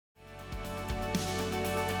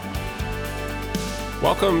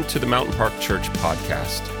Welcome to the Mountain Park Church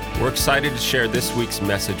podcast. We're excited to share this week's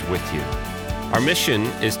message with you. Our mission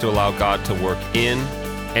is to allow God to work in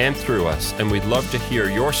and through us, and we'd love to hear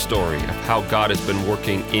your story of how God has been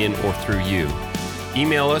working in or through you.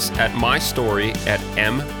 Email us at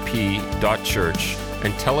mystory@mp.church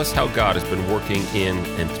and tell us how God has been working in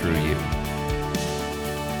and through you.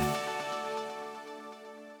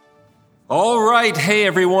 All right. Hey,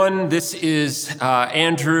 everyone. This is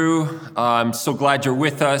Andrew. I'm so glad you're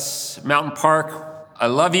with us. Mountain Park, I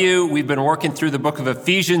love you. We've been working through the book of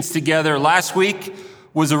Ephesians together. Last week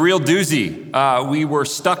was a real doozy. We were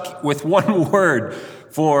stuck with one word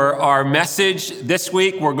for our message. This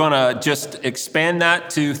week, we're going to just expand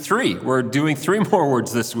that to 3. We're doing 3 more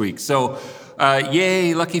words this week. So,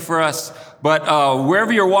 yay, lucky for us. But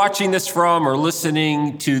wherever you're watching this from or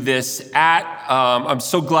listening to this at, I'm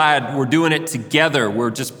so glad we're doing it together. We're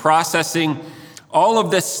just processing all of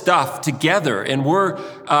this stuff together. And we're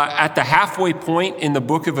at the halfway point in the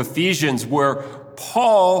book of Ephesians where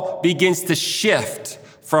Paul begins to shift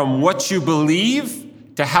from what you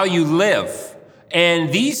believe to how you live.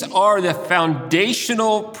 And these are the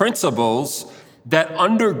foundational principles that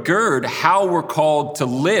undergird how we're called to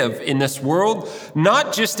live in this world,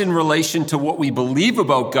 not just in relation to what we believe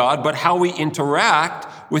about God, but how we interact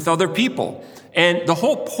with other people. And the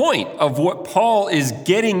whole point of what Paul is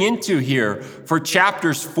getting into here for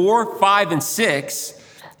chapters 4, 5, and 6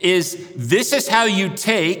 is this is how you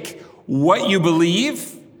take what you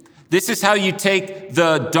believe. This is how you take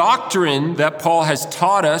the doctrine that Paul has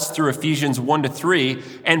taught us through Ephesians 1 to 3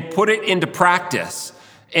 and put it into practice.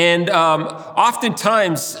 And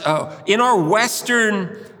oftentimes in our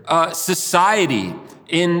Western society,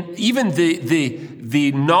 in even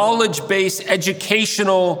the knowledge-based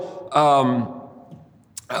educational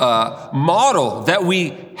model that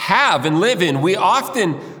we have and live in, we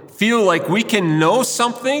often feel like we can know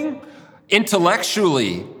something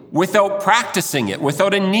intellectually without practicing it,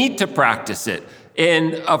 without a need to practice it.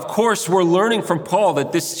 And of course, we're learning from Paul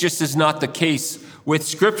that this just is not the case with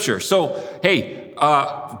Scripture. So, hey,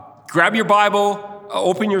 grab your Bible,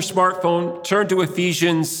 open your smartphone, turn to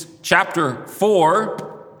Ephesians chapter 4.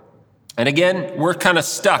 And again, we're kind of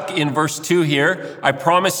stuck in verse 2 here. I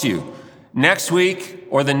promise you, next week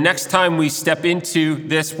or the next time we step into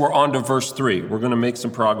this, we're on to verse 3. We're going to make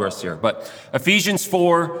some progress here. But Ephesians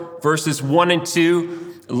 4, verses 1 and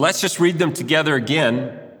 2, let's just read them together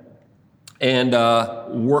again and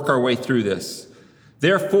work our way through this.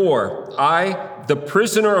 Therefore, I, the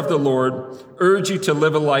prisoner of the Lord, urge you to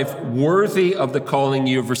live a life worthy of the calling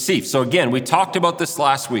you have received. So again, we talked about this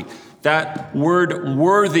last week. That word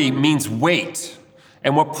worthy means weight.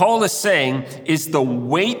 And what Paul is saying is the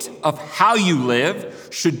weight of how you live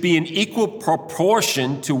should be in equal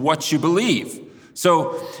proportion to what you believe.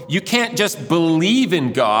 So you can't just believe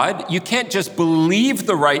in God. You can't just believe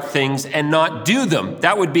the right things and not do them.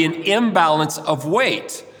 That would be an imbalance of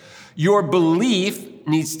weight. Your belief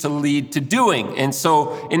needs to lead to doing. And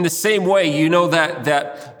so in the same way, you know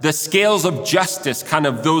that the scales of justice, kind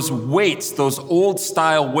of those weights, those old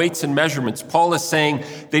style weights and measurements, Paul is saying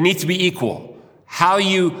they need to be equal. How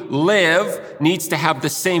you live needs to have the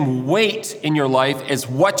same weight in your life as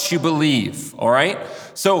what you believe, all right?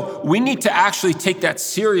 So we need to actually take that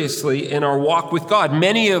seriously in our walk with God.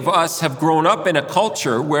 Many of us have grown up in a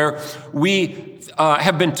culture where we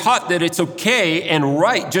have been taught that it's okay and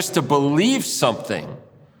right just to believe something,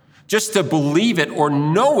 just to believe it or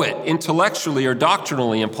know it intellectually or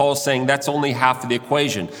doctrinally. And Paul's saying that's only half of the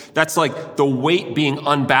equation. That's like the weight being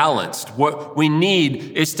unbalanced. What we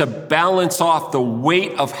need is to balance off the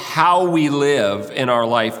weight of how we live in our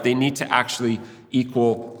life. They need to actually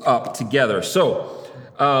equal up together. So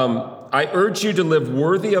I urge you to live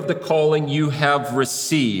worthy of the calling you have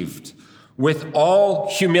received, with all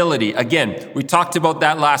humility. Again, we talked about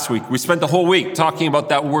that last week. We spent the whole week talking about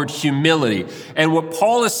that word humility. And what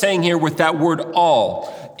Paul is saying here with that word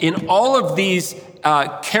all, in all of these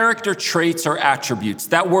character traits or attributes,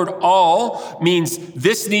 that word all means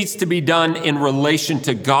this needs to be done in relation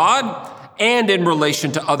to God and in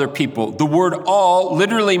relation to other people. The word all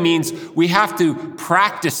literally means we have to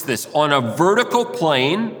practice this on a vertical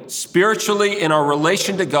plane, spiritually in our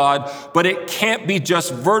relation to God, but it can't be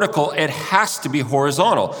just vertical. It has to be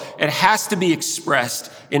horizontal. It has to be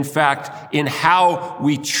expressed, in fact, in how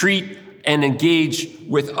we treat and engage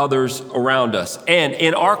with others around us. And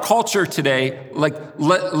in our culture today,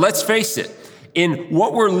 let's face it, in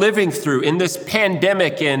what we're living through, in this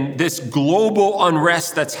pandemic and this global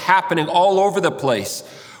unrest that's happening all over the place,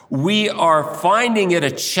 we are finding it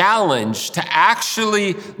a challenge to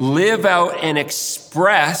actually live out and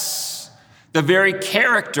express The very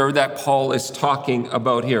character that Paul is talking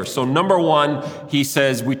about here. So number one, he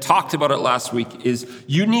says, we talked about it last week, is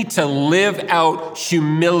you need to live out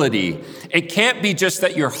humility. It can't be just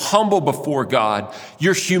that you're humble before God.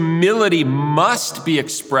 Your humility must be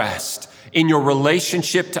expressed in your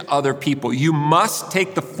relationship to other people. You must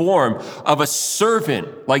take the form of a servant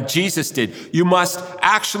like Jesus did. You must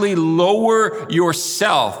actually lower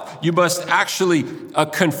yourself. You must actually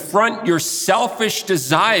confront your selfish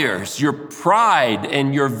desires, your pride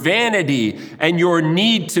and your vanity and your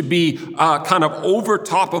need to be kind of over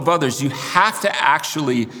top of others. You have to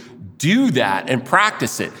actually do that and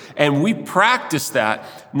practice it. And we practice that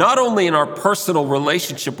not only in our personal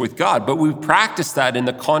relationship with God, but we practice that in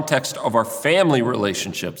the context of our family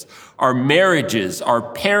relationships, our marriages, our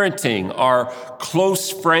parenting, our close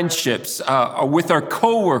friendships, with our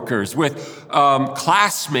coworkers, with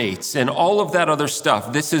classmates, and all of that other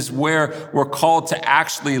stuff. This is where we're called to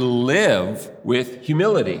actually live with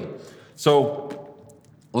humility. So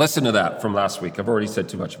listen to that from last week. I've already said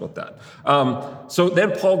too much about that. So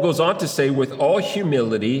then Paul goes on to say, with all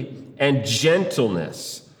humility and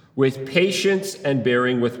gentleness, with patience and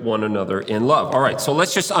bearing with one another in love. All right, so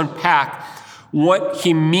let's just unpack what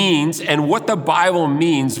he means and what the Bible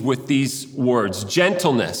means with these words.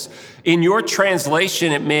 Gentleness. In your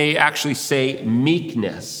translation, it may actually say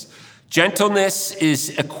meekness. Gentleness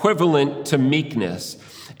is equivalent to meekness.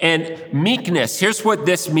 And meekness, here's what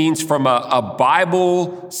this means from a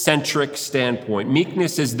Bible-centric standpoint.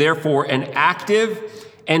 Meekness is therefore an active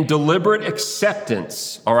and deliberate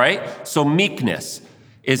acceptance, all right? So meekness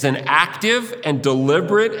is an active and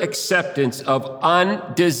deliberate acceptance of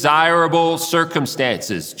undesirable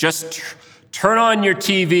circumstances. Just turn on your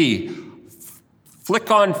TV,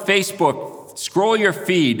 flick on Facebook, scroll your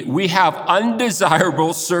feed. We have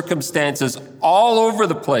undesirable circumstances all over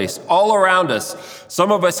the place, all around us.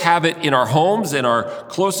 Some of us have it in our homes, in our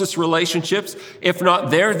closest relationships. If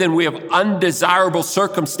not there, then we have undesirable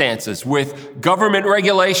circumstances with government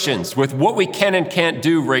regulations, with what we can and can't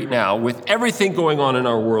do right now, with everything going on in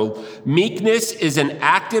our world. Meekness is an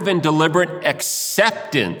active and deliberate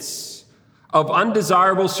acceptance of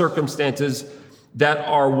undesirable circumstances that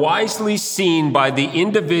are wisely seen by the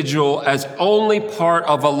individual as only part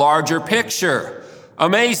of a larger picture.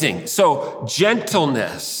 Amazing. So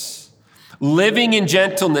gentleness, living in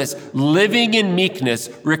gentleness, living in meekness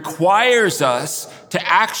requires us to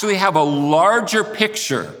actually have a larger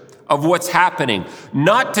picture of what's happening,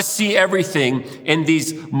 not to see everything in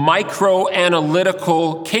these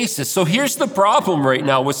micro-analytical cases. So here's the problem right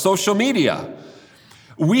now with social media.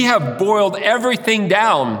 We have boiled everything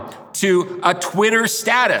down to a Twitter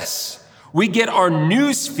status. We get our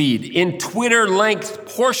news feed in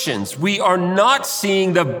Twitter-length portions. We are not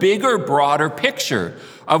seeing the bigger, broader picture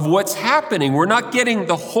of what's happening. We're not getting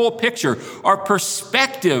the whole picture. Our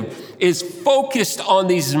perspective is focused on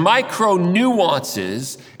these micro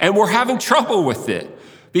nuances, and we're having trouble with it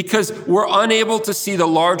because we're unable to see the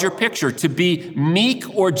larger picture. To be meek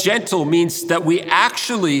or gentle means that we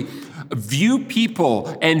actually view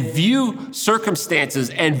people and view circumstances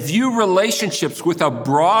and view relationships with a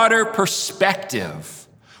broader perspective,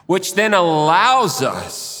 which then allows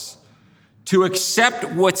us to accept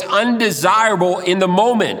what's undesirable in the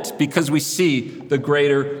moment because we see the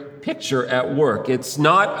greater picture at work. It's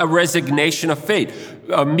not a resignation of fate.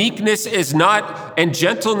 Meekness is not, and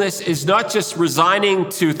gentleness is not just resigning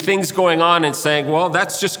to things going on and saying, well,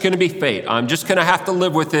 that's just going to be fate. I'm just going to have to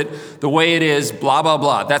live with it the way it is, blah, blah,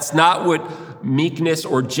 blah. That's not what meekness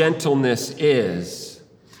or gentleness is.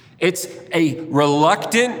 It's a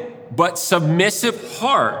reluctant but submissive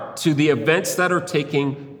heart to the events that are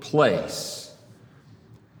taking place.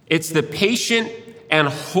 It's the patient and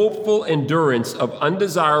hopeful endurance of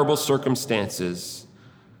undesirable circumstances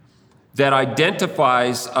that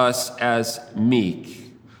identifies us as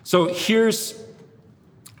meek. So here's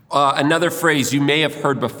another phrase you may have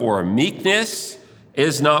heard before. Meekness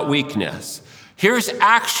is not weakness. Here's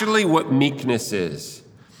actually what meekness is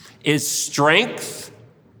strength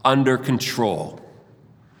under control.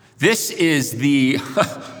 This is the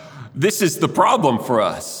problem for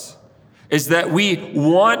us, is that we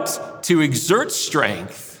want to exert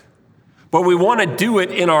strength, but we want to do it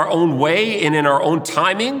in our own way and in our own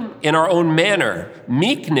timing, in our own manner.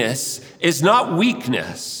 Meekness is not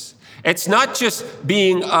weakness. It's not just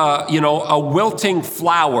being, a wilting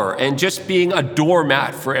flower and just being a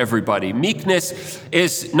doormat for everybody. Meekness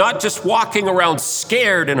is not just walking around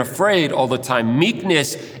scared and afraid all the time.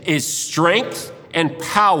 Meekness is strength and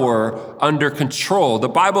power under control. The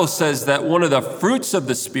Bible says that one of the fruits of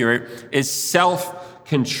the Spirit is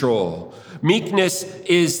self-control. Meekness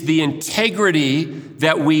is the integrity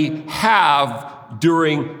that we have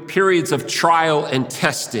during periods of trial and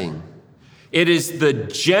testing. It is the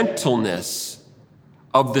gentleness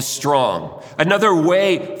of the strong. Another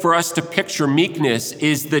way for us to picture meekness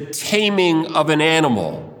is the taming of an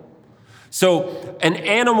animal. So an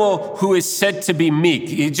animal who is said to be meek,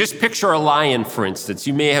 you just picture a lion, for instance.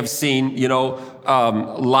 You may have seen,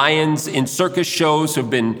 lions in circus shows who have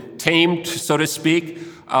been tamed, so to speak.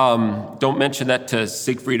 Don't mention that to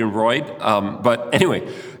Siegfried and Roy. But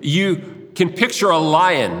anyway, you can picture a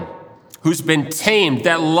lion who's been tamed.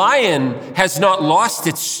 That lion has not lost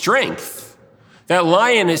its strength. That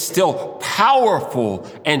lion is still powerful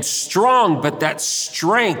and strong, but that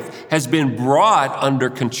strength has been brought under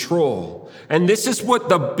control. And this is what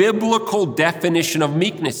the biblical definition of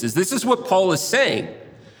meekness is. This is what Paul is saying,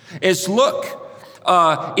 is look,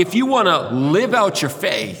 if you want to live out your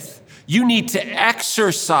faith, you need to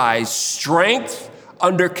exercise strength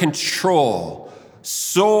under control.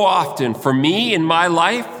 So often, for me in my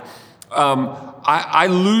life, I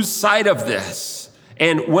lose sight of this.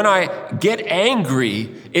 And when I get angry,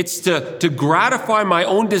 it's to gratify my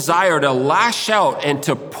own desire to lash out and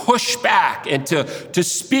to push back and to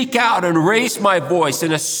speak out and raise my voice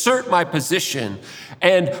and assert my position.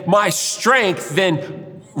 And my strength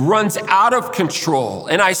then runs out of control.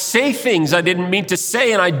 And I say things I didn't mean to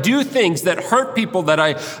say, and I do things that hurt people that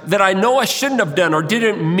I know I shouldn't have done or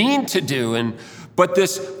didn't mean to do. But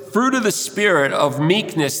this fruit of the Spirit of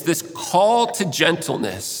meekness, this call to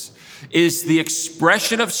gentleness, is the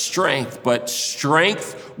expression of strength, but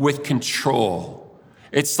strength with control.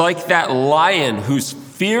 It's like that lion who's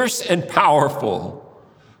fierce and powerful,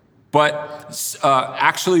 but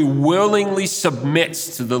actually willingly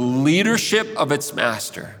submits to the leadership of its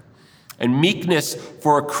master. And meekness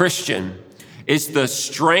for a Christian is the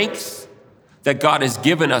strength that God has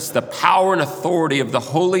given us, the power and authority of the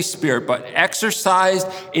Holy Spirit, but exercised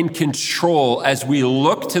in control as we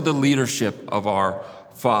look to the leadership of our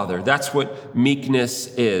Father. That's what meekness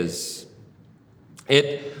is.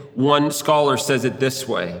 One scholar says it this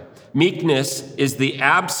way: meekness is the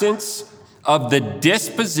absence of the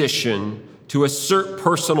disposition to assert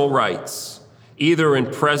personal rights, either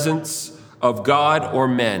in presence of God or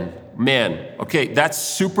men. Okay, that's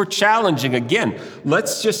super challenging. Again,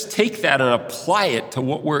 let's just take that and apply it to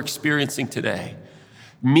what we're experiencing today.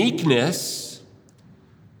 Meekness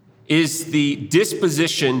is the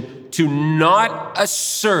disposition to not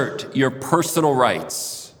assert your personal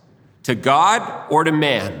rights to God or to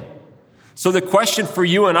man. So the question for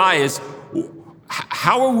you and I is,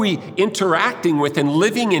 how are we interacting with and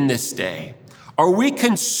living in this day? Are we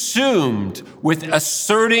consumed with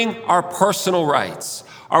asserting our personal rights?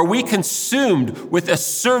 Are we consumed with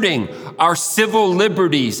asserting our civil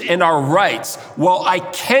liberties and our rights? Well, I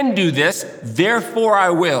can do this, therefore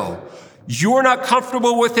I will. You're not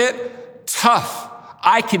comfortable with it? Tough.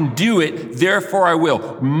 I can do it, therefore I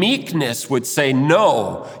will. Meekness would say,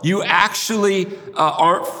 no, you actually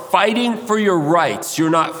aren't fighting for your rights. You're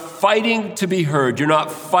not fighting to be heard. You're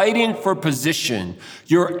not fighting for position.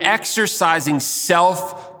 You're exercising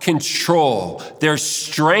self-control. There's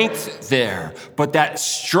strength there, but that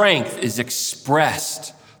strength is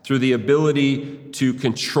expressed through the ability to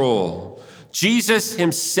control. Jesus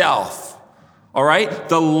himself, all right,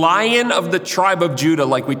 the Lion of the tribe of Judah,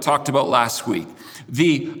 like we talked about last week,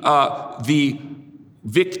 the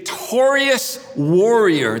victorious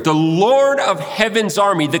warrior, the Lord of heaven's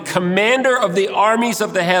army, the commander of the armies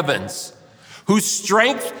of the heavens, whose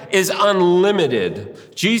strength is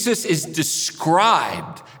unlimited. Jesus is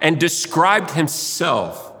described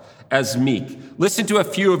himself as meek. Listen to a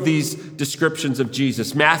few of these descriptions of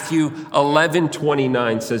Jesus. Matthew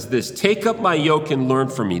 11:29 says this: "Take up my yoke and learn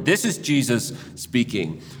from me." This is Jesus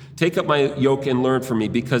speaking. "Take up my yoke and learn from me,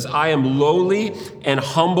 because I am lowly and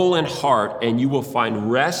humble in heart, and you will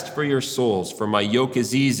find rest for your souls. For my yoke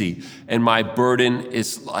is easy and my burden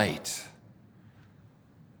is light."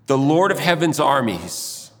 The Lord of heaven's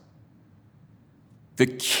armies, the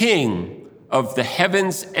King of the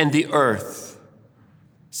heavens and the earth,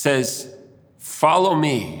 says, "Follow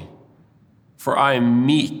me, for I am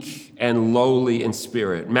meek and lowly in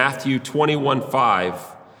spirit." Matthew 21:5,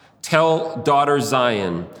 "Tell daughter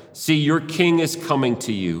Zion, see, your king is coming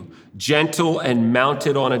to you, gentle and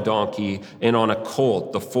mounted on a donkey and on a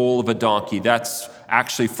colt, the foal of a donkey." That's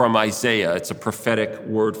actually from Isaiah. It's a prophetic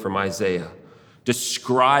word from Isaiah,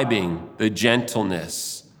 describing the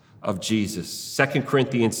gentleness of Jesus. 2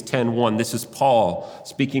 Corinthians 10:1, this is Paul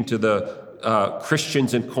speaking to the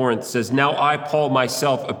Christians in Corinth, says, "Now I, Paul,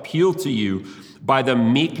 myself appeal to you by the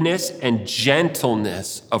meekness and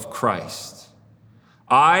gentleness of Christ.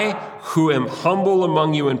 I, who am humble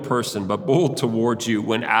among you in person, but bold towards you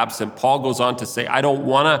when absent. Paul goes on to say, I don't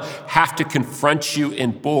want to have to confront you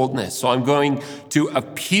in boldness, so I'm going to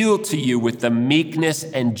appeal to you with the meekness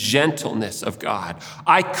and gentleness of God.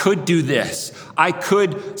 I could do this. I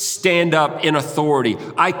could stand up in authority.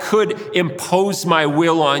 I could impose my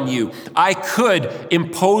will on you. I could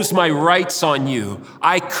impose my rights on you.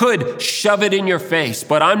 I could shove it in your face,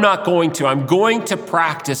 but I'm not going to. I'm going to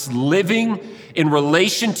practice living in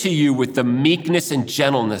relation to you with the meekness and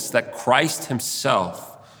gentleness that Christ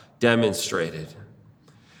himself demonstrated.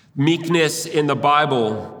 Meekness in the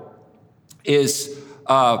Bible is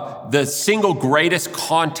the single greatest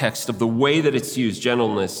context of the way that it's used.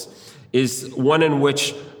 Gentleness is one in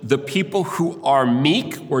which the people who are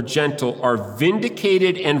meek or gentle are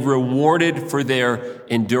vindicated and rewarded for their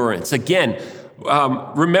endurance. Again,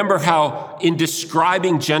 remember how in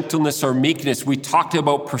describing gentleness or meekness, we talked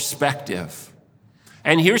about perspective.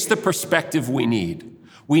 And here's the perspective we need.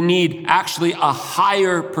 We need actually a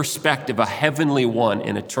higher perspective, a heavenly one,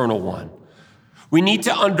 an eternal one. We need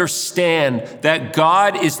to understand that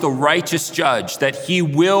God is the righteous judge, that he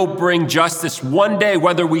will bring justice one day,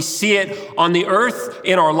 whether we see it on the earth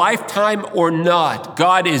in our lifetime or not.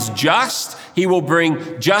 God is just. He will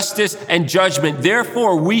bring justice and judgment.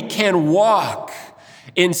 Therefore, we can walk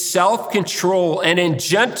in self-control and in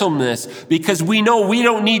gentleness because we know we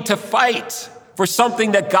don't need to fight for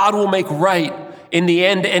something that God will make right in the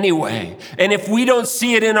end anyway. And if we don't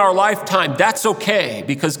see it in our lifetime, that's okay,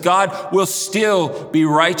 because God will still be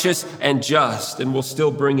righteous and just and will still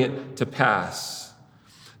bring it to pass.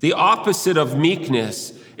 The opposite of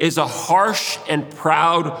meekness is a harsh and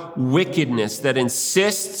proud wickedness that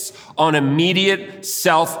insists on immediate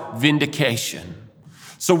self-vindication.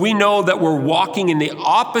 So we know that we're walking in the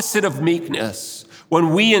opposite of meekness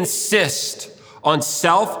when we insist on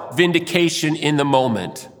self-vindication in the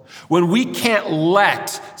moment. When we can't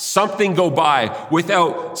let something go by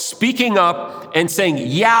without speaking up and saying,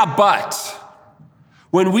 yeah, but.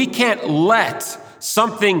 When we can't let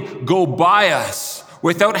something go by us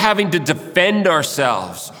without having to defend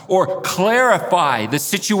ourselves or clarify the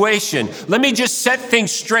situation. Let me just set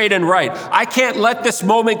things straight and right. I can't let this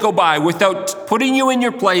moment go by without putting you in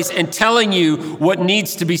your place and telling you what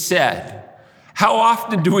needs to be said. How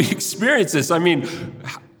often do we experience this? I mean,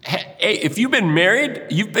 if you've been married,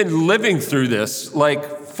 you've been living through this. Like,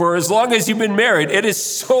 for as long as you've been married, it is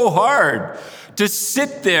so hard to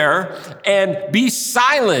sit there and be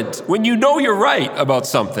silent when you know you're right about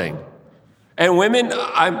something. And women,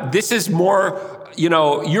 this is more,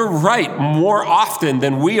 you're right more often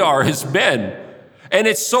than we are as men. And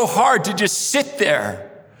it's so hard to just sit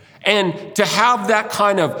there and to have that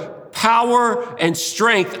kind of power and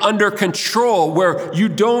strength under control where you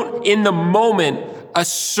don't, in the moment,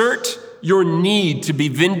 assert your need to be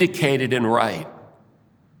vindicated and right.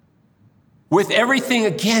 With everything,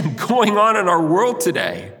 again, going on in our world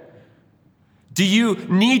today, do you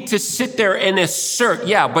need to sit there and assert,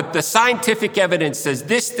 yeah, but the scientific evidence says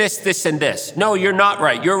this, and this. No, you're not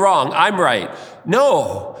right. You're wrong. I'm right.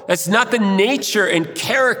 No, that's not the nature and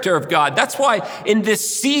character of God. That's why in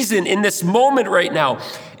this season, in this moment right now,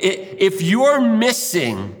 if you're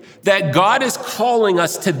missing that God is calling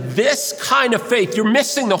us to this kind of faith, you're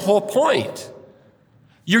missing the whole point.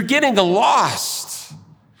 You're getting lost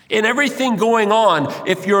in everything going on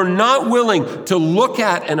if you're not willing to look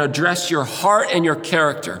at and address your heart and your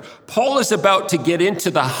character. Paul is about to get into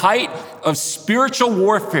the height of spiritual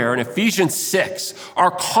warfare in Ephesians 6,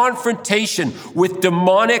 our confrontation with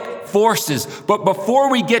demonic forces. But before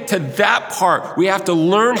we get to that part, we have to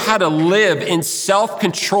learn how to live in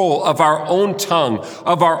self-control of our own tongue,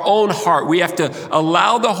 of our own heart. We have to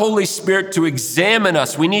allow the Holy Spirit to examine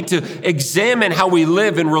us. We need to examine how we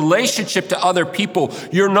live in relationship to other people.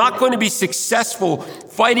 You're not going to be successful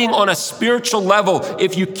fighting on a spiritual level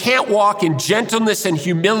if you can't walk in gentleness and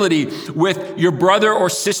humility with your brother or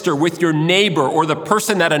sister, with your neighbor, or the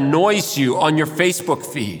person that annoys you on your Facebook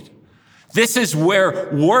feed. This is where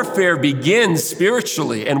warfare begins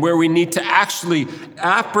spiritually and where we need to actually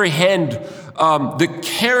apprehend the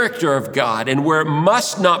character of God, and where it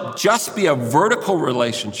must not just be a vertical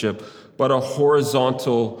relationship, but a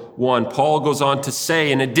horizontal one. Paul goes on to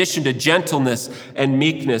say, in addition to gentleness and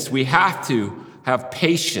meekness, we have to have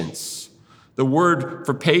patience. The word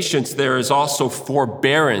for patience there is also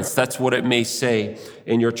forbearance. That's what it may say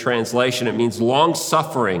in your translation. It means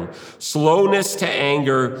long-suffering, slowness to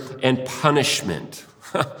anger, and punishment.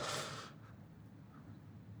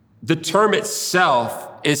 The term itself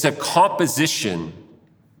is a composition,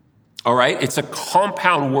 all right? It's a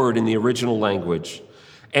compound word in the original language.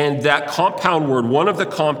 And that compound word, one of the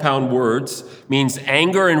compound words, means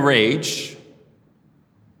anger and rage.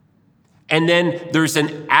 And then there's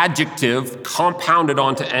an adjective compounded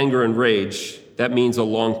onto anger and rage that means a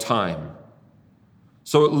long time.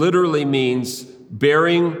 So it literally means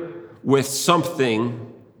bearing with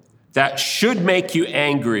something that should make you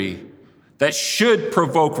angry, that should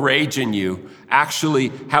provoke rage in you,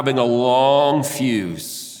 actually having a long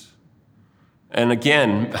fuse. And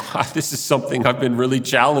again, this is something I've been really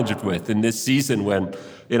challenged with in this season when,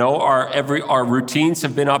 our routines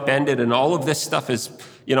have been upended and all of this stuff has,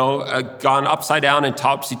 gone upside down and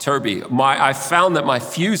topsy-turvy. I found that my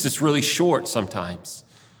fuse is really short sometimes.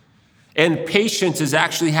 And patience is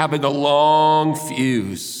actually having a long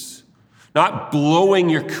fuse, not blowing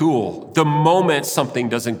your cool the moment something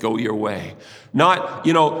doesn't go your way. Not,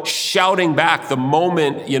 shouting back the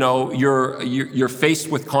moment, you're faced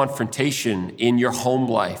with confrontation in your home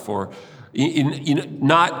life, or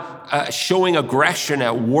not showing aggression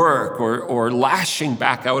at work or lashing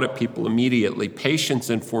back out at people immediately. Patience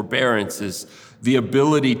and forbearance is the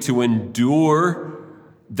ability to endure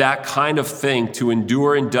that kind of thing, to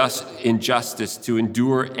endure injustice, to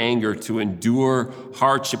endure anger, to endure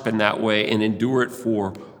hardship in that way, and endure it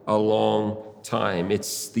for a long time.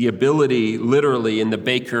 It's the ability, literally in the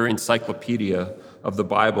Baker Encyclopedia of the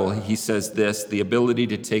Bible, he says this, the ability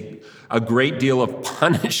to take a great deal of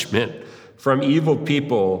punishment from evil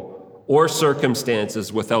people or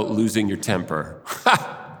circumstances without losing your temper.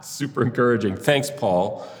 Super encouraging. Thanks,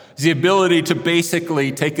 Paul. It's the ability to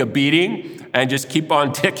basically take a beating and just keep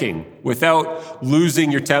on ticking without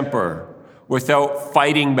losing your temper, without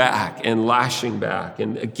fighting back and lashing back.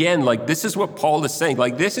 And again, this is what Paul is saying.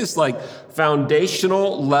 This is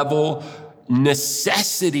foundational level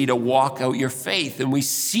necessity to walk out your faith. And we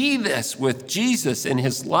see this with Jesus in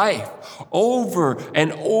his life over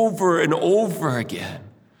and over and over again,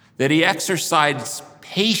 that he exercised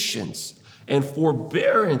patience and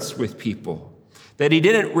forbearance with people, that he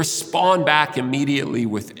didn't respond back immediately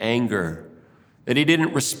with anger, that he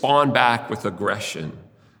didn't respond back with aggression,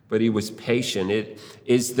 but he was patient. It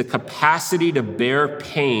is the capacity to bear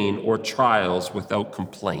pain or trials without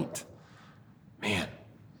complaint. Man,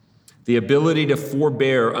 the ability to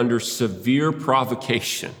forbear under severe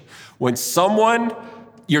provocation. When someone,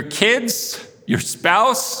 your kids, your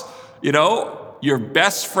spouse, your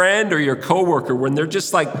best friend or your coworker, when they're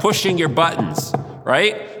just pushing your buttons,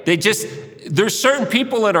 right? There's certain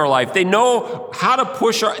people in our life, they know how to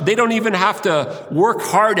push they don't even have to work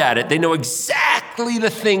hard at it. They know exactly the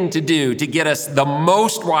thing to do to get us the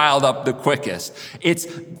most riled up the quickest. It's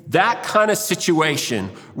that kind of situation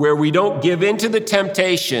where we don't give in to the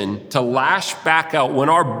temptation to lash back out. When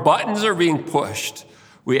our buttons are being pushed,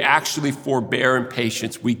 we actually forbear in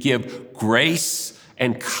patience. We give grace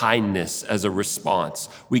and kindness as a response.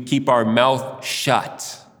 We keep our mouth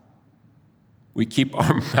shut. We keep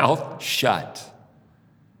our mouth shut,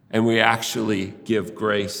 and we actually give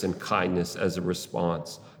grace and kindness as a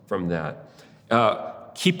response from that.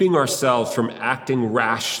 Keeping ourselves from acting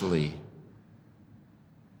rashly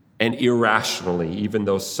and irrationally, even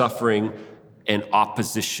though suffering and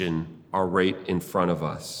opposition are right in front of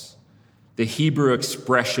us. The Hebrew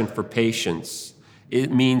expression for patience, it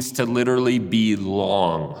means to literally be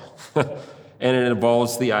long. And it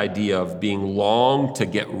involves the idea of being long to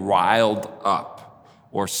get riled up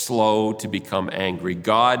or slow to become angry.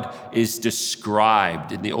 God is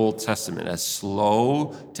described in the Old Testament as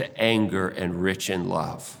slow to anger and rich in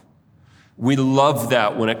love. We love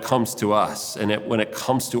that when it comes to us, and when it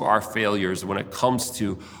comes to our failures, when it comes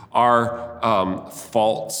to our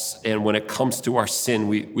faults, and when it comes to our sin.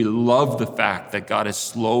 We love the fact that God is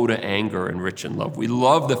slow to anger and rich in love. We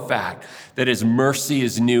love the fact that his mercy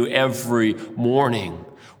is new every morning.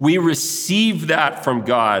 We receive that from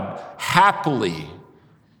God happily.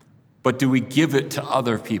 But do we give it to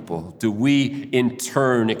other people? Do we in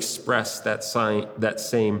turn express that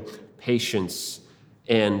same patience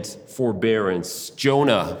and forbearance?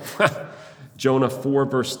 Jonah 4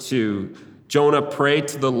 verse 2, Jonah prayed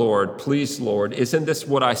to the Lord, please, Lord, isn't this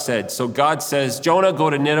what I said? So God says, Jonah, go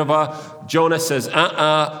to Nineveh. Jonah says,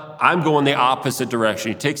 I'm going the opposite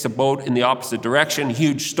direction. He takes a boat in the opposite direction,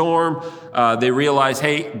 huge storm. They realize,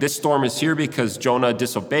 hey, this storm is here because Jonah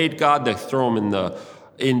disobeyed God. They throw him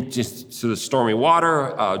into the stormy water.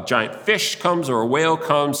 A giant fish comes or a whale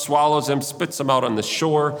comes, swallows him, spits him out on the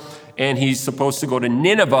shore, and he's supposed to go to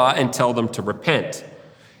Nineveh and tell them to repent.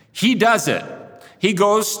 He does it. He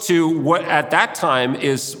goes to what at that time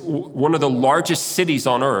is one of the largest cities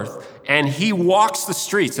on earth, and he walks the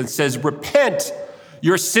streets and says, repent,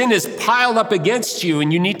 Your sin is piled up against you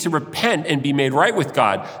and you need to repent and be made right with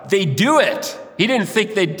God. They do it. He didn't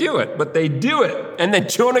think they'd do it, but they do it. And then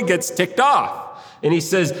Jonah gets ticked off. And he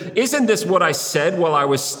says, isn't this what I said while I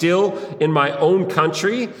was still in my own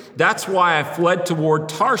country? That's why I fled toward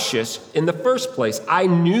Tarshish in the first place. I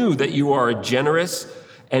knew that you are a generous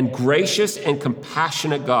and gracious and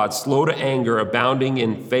compassionate God, slow to anger, abounding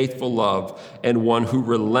in faithful love, and one who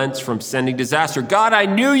relents from sending disaster. God, I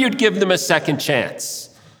knew you'd give them a second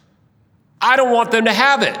chance. I don't want them to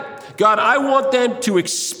have it. God, I want them to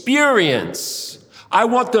experience. I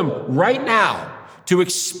want them right now to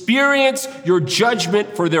experience your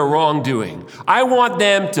judgment for their wrongdoing. I want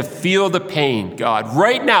them to feel the pain, God.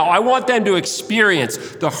 Right now, I want them to experience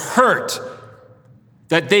the hurt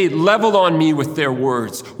that they leveled on me with their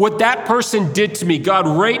words. What that person did to me, God,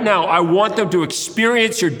 right now, I want them to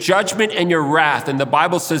experience your judgment and your wrath. And the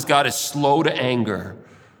Bible says God is slow to anger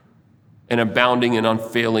and abounding in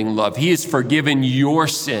unfailing love. He has forgiven your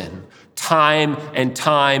sin time and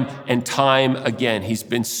time and time again. He's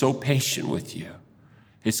been so patient with you.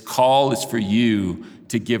 His call is for you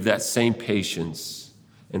to give that same patience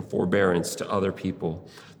and forbearance to other people.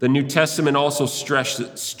 The New Testament also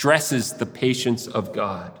stresses the patience of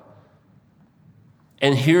God.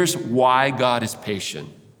 And here's why God is patient.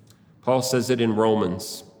 Paul says it in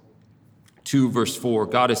Romans 2, verse 4.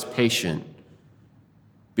 God is patient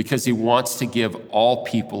because he wants to give all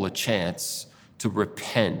people a chance to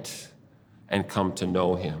repent and come to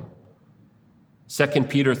know him. 2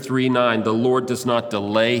 Peter 3:9, the Lord does not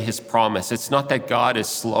delay his promise. It's not that God is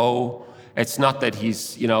slow. It's not that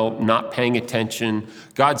he's, not paying attention.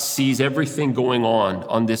 God sees everything going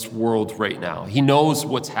on this world right now. He knows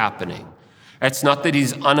what's happening. It's not that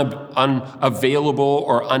he's unavailable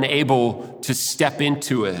or unable to step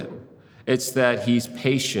into it. It's that he's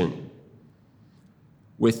patient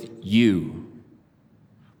with you,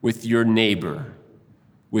 with your neighbor,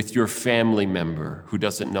 with your family member who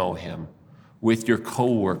doesn't know him, with your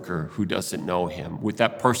coworker who doesn't know him, with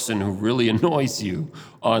that person who really annoys you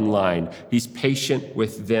online. He's patient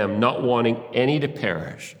with them, not wanting any to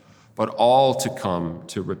perish, but all to come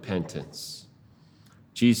to repentance.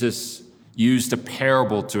 Jesus used a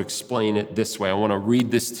parable to explain it this way. I want to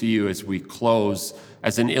read this to you as we close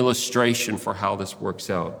as an illustration for how this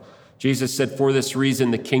works out. Jesus said, for this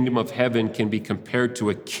reason, the kingdom of heaven can be compared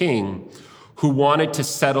to a king who wanted to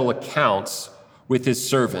settle accounts with his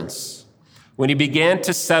servants. When he began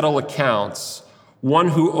to settle accounts, one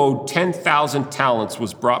who owed 10,000 talents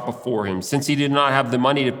was brought before him. Since he did not have the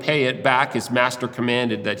money to pay it back, his master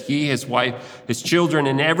commanded that he, his wife, his children,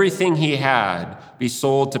 and everything he had be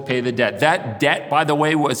sold to pay the debt. That debt, by the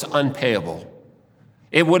way, was unpayable.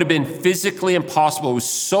 It would have been physically impossible. It was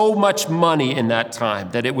so much money in that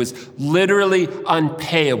time that it was literally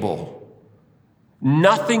unpayable.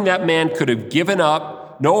 Nothing that man could have given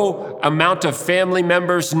up, no amount of family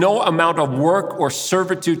members, no amount of work or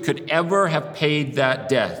servitude could ever have paid that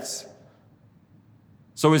debt.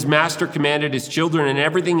 So his master commanded his children and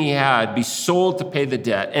everything he had be sold to pay the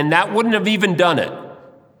debt, and that wouldn't have even done it.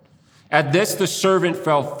 At this, the servant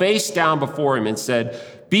fell face down before him and said,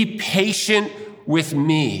 be patient with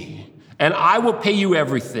me, and I will pay you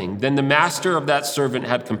everything. Then the master of that servant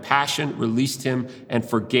had compassion, released him, and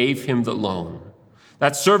forgave him the loan.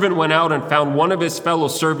 That servant went out and found one of his fellow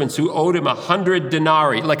servants who owed him 100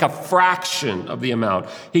 denarii, like a fraction of the amount.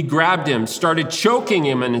 He grabbed him, started choking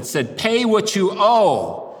him, and said, pay what you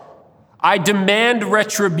owe. I demand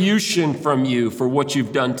retribution from you for what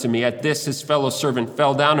you've done to me. At this, his fellow servant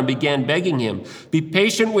fell down and began begging him, be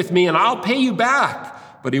patient with me and I'll pay you back.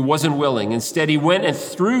 But he wasn't willing. Instead, he went and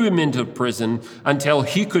threw him into prison until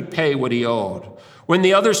he could pay what he owed. When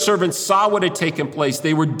the other servants saw what had taken place,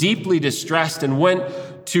 they were deeply distressed and went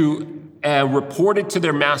to reported to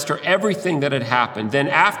their master everything that had happened. Then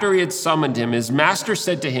after he had summoned him, his master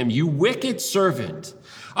said to him, you wicked servant,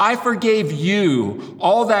 I forgave you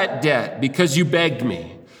all that debt because you begged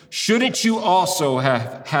me. Shouldn't you also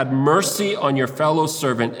have had mercy on your fellow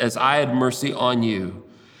servant as I had mercy on you?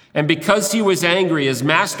 And because he was angry, his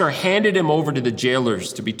master handed him over to the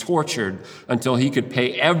jailers to be tortured until he could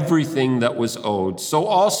pay everything that was owed. So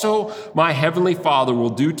also my heavenly Father will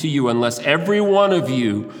do to you unless every one of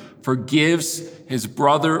you forgives his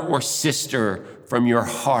brother or sister from your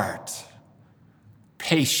heart.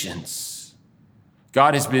 Patience.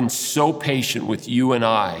 God has been so patient with you and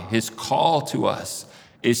I. His call to us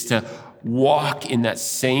is to walk in that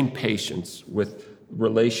same patience with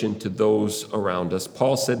relation to those around us.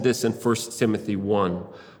 Paul said this in 1 Timothy 1,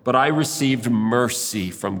 but I received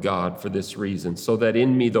mercy from God for this reason, so that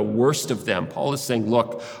in me, the worst of them, Paul is saying,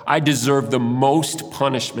 look, I deserve the most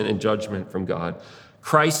punishment and judgment from God.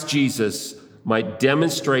 Christ Jesus might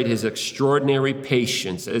demonstrate his extraordinary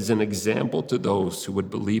patience as an example to those who would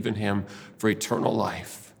believe in him for eternal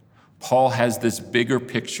life. Paul has this bigger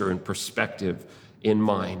picture and perspective in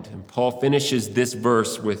mind. And Paul finishes this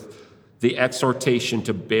verse with the exhortation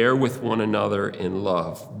to bear with one another in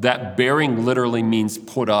love. That bearing literally means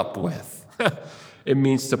put up with. It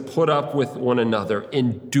means to put up with one another,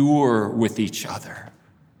 endure with each other.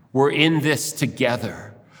 We're in this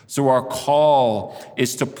together. So our call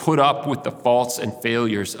is to put up with the faults and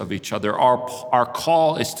failures of each other. Our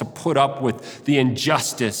call is to put up with the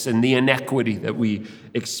injustice and the inequity that we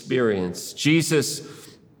experience. Jesus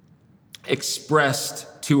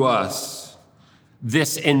expressed to us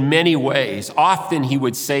this in many ways. Often he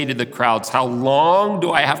would say to the crowds, "How long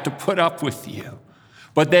do I have to put up with you?"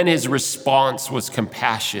 But then his response was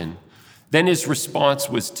compassion. Then his response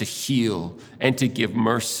was to heal and to give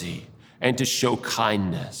mercy and to show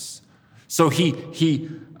kindness. So he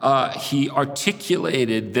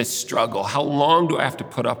articulated this struggle. How long do I have to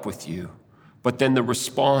put up with you? But then the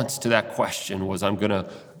response to that question was, I'm going to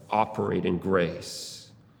operate in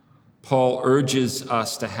grace. Paul urges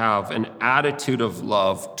us to have an attitude of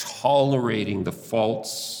love, tolerating the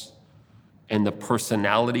faults and the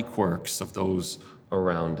personality quirks of those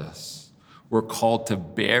around us. We're called to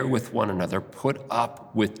bear with one another, put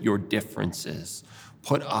up with your differences,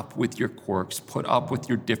 put up with your quirks, put up with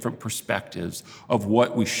your different perspectives of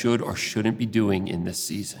what we should or shouldn't be doing in this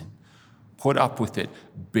season. Put up with it.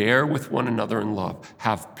 Bear with one another in love.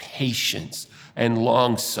 Have patience and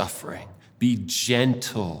long suffering. Be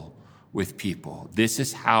gentle with people. This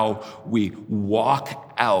is how we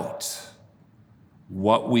walk out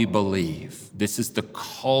what we believe. This is the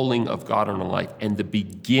calling of God on our life and the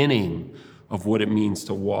beginning of what it means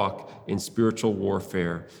to walk in spiritual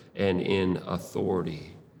warfare and in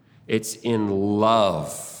authority. It's in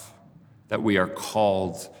love that we are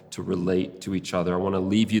called to relate to each other. I want to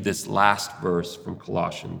leave you this last verse from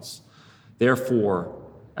Colossians. Therefore,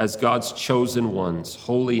 as God's chosen ones,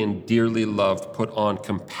 holy and dearly loved, put on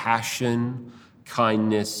compassion,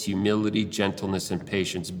 kindness, humility, gentleness, and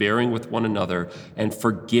patience, bearing with one another and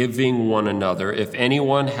forgiving one another if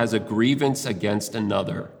anyone has a grievance against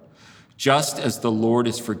another. Just as the Lord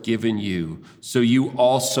has forgiven you, so you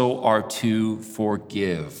also are to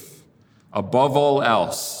forgive. Above all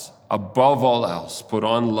else, put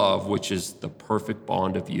on love, which is the perfect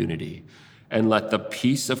bond of unity. And let the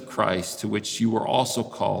peace of Christ, to which you were also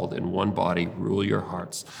called in one body, rule your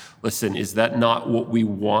hearts. Listen, is that not what we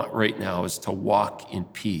want right now, is to walk in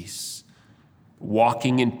peace?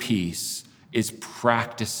 Walking in peace is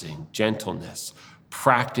practicing gentleness,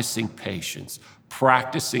 practicing patience,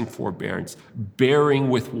 practicing forbearance, bearing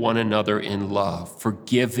with one another in love,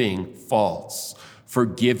 forgiving faults,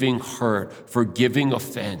 forgiving hurt, forgiving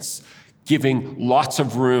offense, giving lots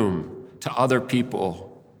of room to other people,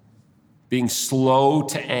 being slow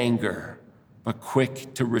to anger, but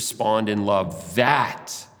quick to respond in love.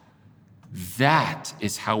 That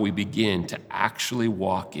is how we begin to actually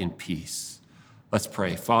walk in peace. Let's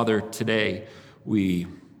pray. Father, today we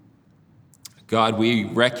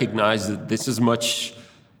recognize that this is much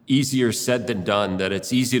easier said than done, that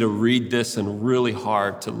it's easy to read this and really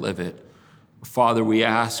hard to live it. Father, we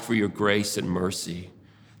ask for your grace and mercy,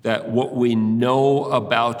 that what we know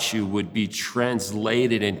about you would be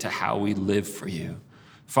translated into how we live for you.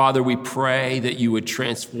 Father, we pray that you would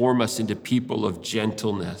transform us into people of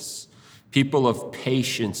gentleness, people of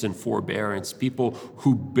patience and forbearance, people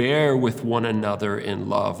who bear with one another in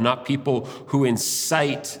love, not people who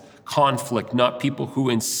incite conflict, not people who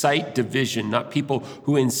incite division, not people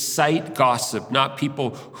who incite gossip, not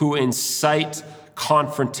people who incite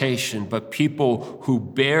confrontation, but people who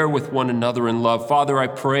bear with one another in love. Father, I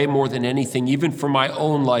pray more than anything, even for my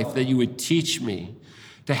own life, that you would teach me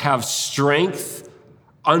to have strength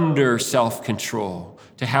under self-control,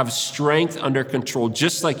 to have strength under control,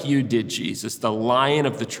 just like you did, Jesus, the Lion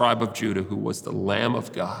of the tribe of Judah, who was the Lamb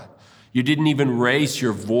of God. You didn't even raise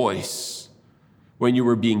your voice when you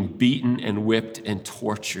were being beaten and whipped and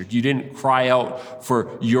tortured. You didn't cry out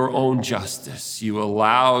for your own justice. You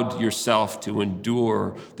allowed yourself to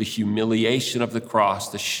endure the humiliation of the cross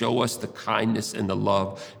to show us the kindness and the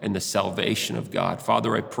love and the salvation of God.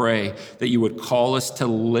 Father, I pray that you would call us to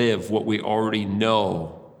live what we already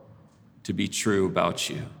know to be true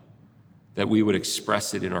about you, that we would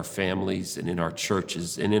express it in our families and in our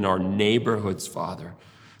churches and in our neighborhoods, Father,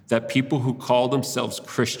 that people who call themselves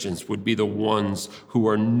Christians would be the ones who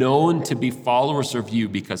are known to be followers of you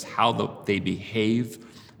because how they behave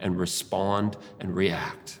and respond and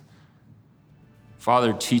react.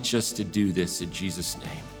 Father, teach us to do this in Jesus'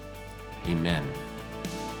 name. Amen.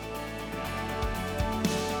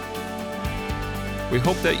 We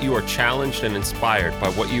hope that you are challenged and inspired by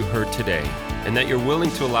what you heard today, and that you're willing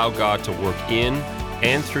to allow God to work in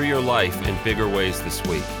and through your life in bigger ways this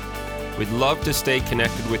week. We'd love to stay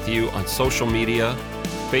connected with you on social media,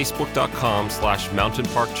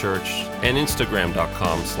 facebook.com/mountainparkchurch and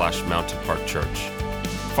instagram.com/mountainparkchurch.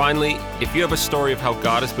 Finally, if you have a story of how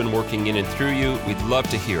God has been working in and through you, we'd love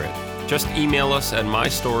to hear it. Just email us at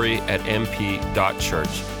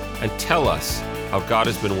mystory@mp.church and tell us how God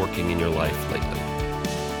has been working in your life lately.